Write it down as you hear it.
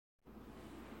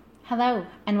Hello,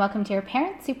 and welcome to your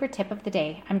Parent Super Tip of the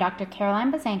Day. I'm Dr. Caroline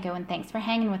Bazanko, and thanks for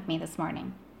hanging with me this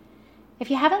morning.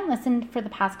 If you haven't listened for the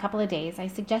past couple of days, I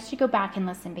suggest you go back and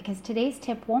listen because today's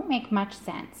tip won't make much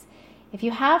sense. If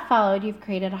you have followed, you've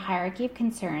created a hierarchy of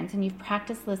concerns and you've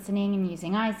practiced listening and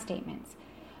using I statements.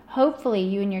 Hopefully,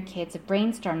 you and your kids have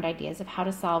brainstormed ideas of how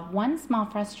to solve one small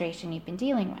frustration you've been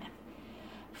dealing with.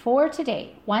 For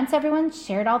today, once everyone's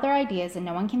shared all their ideas and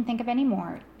no one can think of any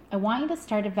more, I want you to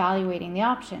start evaluating the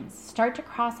options. Start to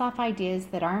cross off ideas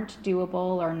that aren't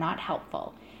doable or not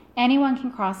helpful. Anyone can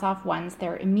cross off ones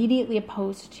they're immediately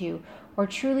opposed to or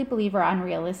truly believe are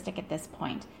unrealistic at this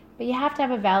point, but you have to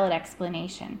have a valid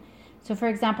explanation. So for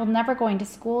example, never going to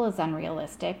school is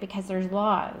unrealistic because there's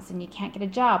laws and you can't get a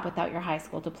job without your high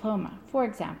school diploma, for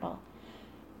example.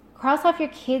 Cross off your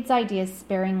kids' ideas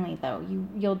sparingly though.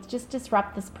 You'll just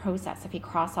disrupt this process if you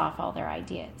cross off all their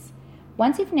ideas.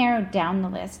 Once you've narrowed down the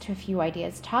list to a few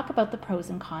ideas, talk about the pros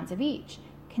and cons of each.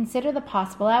 Consider the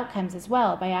possible outcomes as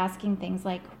well by asking things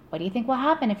like, what do you think will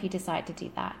happen if you decide to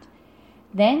do that?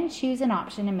 Then choose an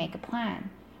option and make a plan.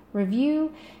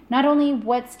 Review not only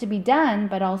what's to be done,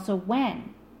 but also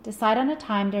when. Decide on a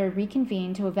time to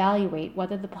reconvene to evaluate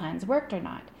whether the plan's worked or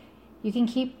not. You can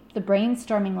keep the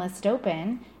brainstorming list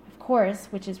open, of course,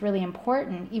 which is really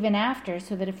important, even after,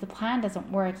 so that if the plan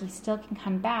doesn't work, you still can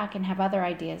come back and have other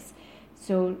ideas.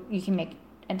 So you can make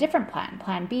a different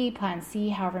plan B, plan C,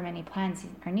 however many plans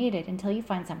are needed until you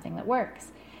find something that works.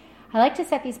 I like to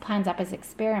set these plans up as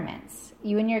experiments.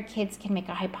 You and your kids can make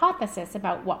a hypothesis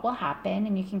about what will happen,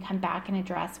 and you can come back and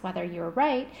address whether you were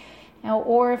right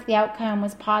or if the outcome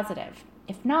was positive.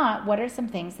 If not, what are some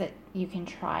things that you can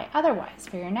try otherwise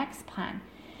for your next plan?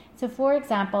 So for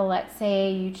example, let's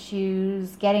say you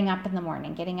choose getting up in the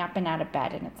morning, getting up and out of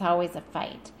bed, and it's always a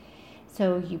fight.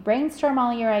 So you brainstorm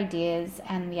all your ideas,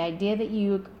 and the idea that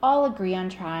you all agree on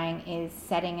trying is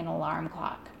setting an alarm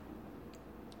clock.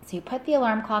 So you put the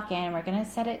alarm clock in, and we're going to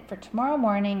set it for tomorrow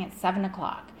morning at 7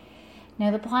 o'clock. Now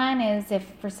the plan is if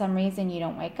for some reason you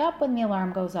don't wake up when the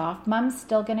alarm goes off, Mom's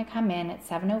still going to come in at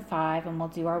 7:05 and we'll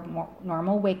do our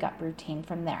normal wake-up routine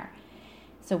from there.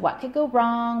 So what could go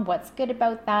wrong? What's good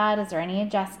about that? Is there any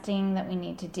adjusting that we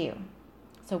need to do?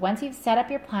 So once you've set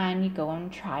up your plan, you go and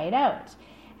try it out.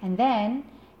 And then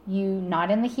you, not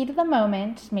in the heat of the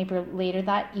moment, maybe later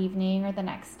that evening or the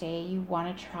next day, you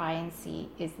want to try and see,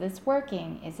 is this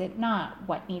working? Is it not?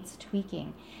 What needs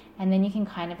tweaking? And then you can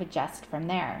kind of adjust from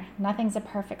there. Nothing's a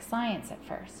perfect science at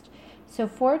first. So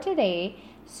for today,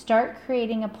 start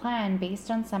creating a plan based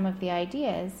on some of the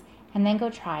ideas and then go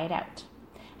try it out.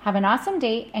 Have an awesome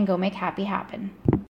day and go make happy happen.